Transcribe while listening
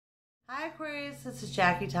Hi Aquarius, this is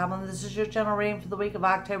Jackie Tomlin. This is your general reading for the week of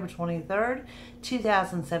October 23rd,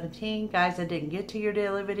 2017. Guys, I didn't get to your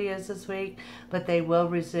daily videos this week, but they will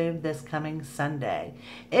resume this coming Sunday.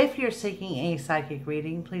 If you're seeking a psychic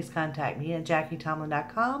reading, please contact me at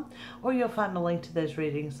JackieTomlin.com, or you'll find a link to those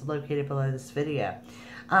readings located below this video.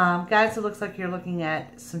 Guys, it looks like you're looking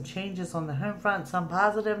at some changes on the home front, some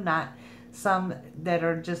positive, not some that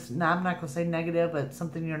are just, I'm not going to say negative, but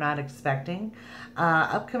something you're not expecting.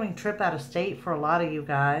 Upcoming trip out of state for a lot of you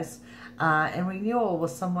guys. And renewal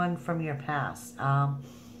with someone from your past.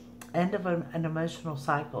 End of an emotional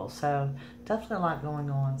cycle. So definitely a lot going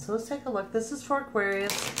on. So let's take a look. This is for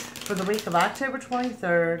Aquarius for the week of October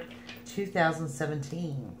 23rd,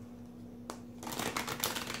 2017.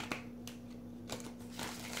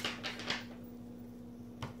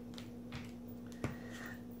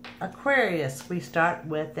 Aquarius, we start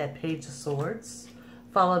with that Page of Swords,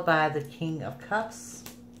 followed by the King of Cups,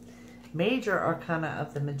 Major Arcana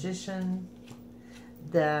of the Magician,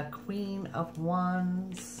 the Queen of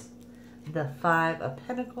Wands, the Five of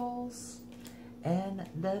Pentacles, and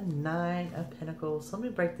the Nine of Pentacles. Let me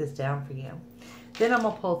break this down for you. Then I'm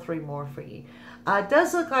going to pull three more for you. It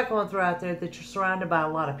does look like I want to throw out there that you're surrounded by a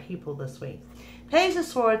lot of people this week. Page of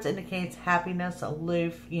Swords indicates happiness,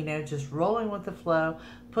 aloof, just rolling with the flow,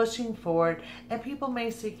 pushing forward, and people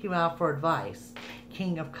may seek you out for advice.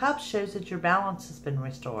 King of Cups shows that your balance has been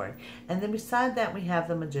restored. And then beside that, we have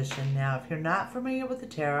the Magician. Now, if you're not familiar with the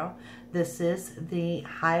tarot, this is the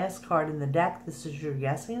highest card in the deck. This is your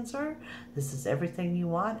yes answer. This is everything you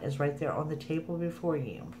want is right there on the table before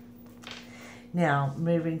you. Now,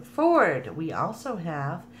 moving forward, we also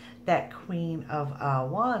have that Queen of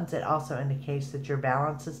Wands. It also indicates that your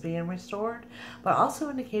balance is being restored, but also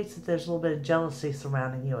indicates that there's a little bit of jealousy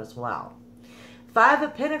surrounding you as well. Five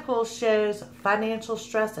of Pentacles shows financial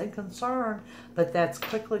stress and concern, but that's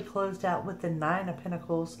quickly closed out with the Nine of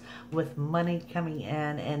Pentacles with money coming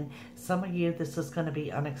in, and some of you, this is going to be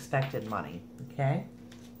unexpected money, okay?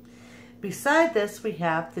 Beside this, we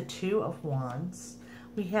have the Two of Wands,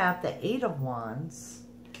 we have the Eight of Wands,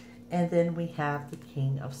 and then we have the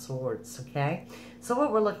King of Swords, okay? So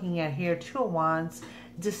what we're looking at here, Two of Wands,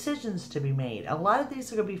 decisions to be made. A lot of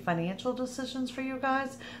these are going to be financial decisions for you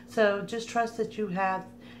guys. So just trust that you have,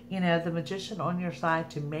 the Magician on your side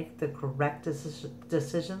to make the correct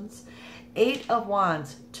decisions. Eight of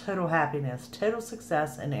Wands, total happiness, total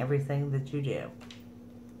success in everything that you do.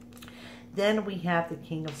 Then we have the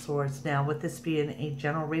King of Swords. Now, with this being a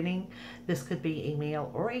general reading, this could be a male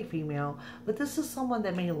or a female, but this is someone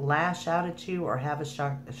that may lash out at you or have a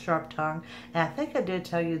sharp tongue. And I think I did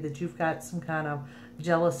tell you that you've got some kind of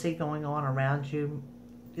jealousy going on around you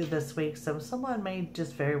this week, so someone may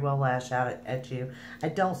just very well lash out at you. I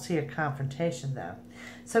don't see a confrontation, though.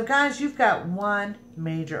 So, guys, you've got one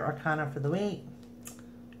major arcana for the week.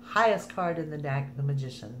 Highest card in the deck, the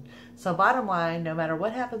Magician. So bottom line, no matter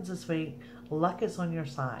what happens this week, luck is on your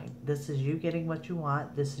side. This is you getting what you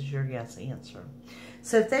want. This is your yes answer.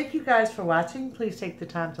 So thank you guys for watching. Please take the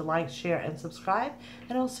time to like, share, and subscribe,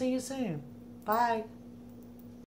 and I'll see you soon. Bye.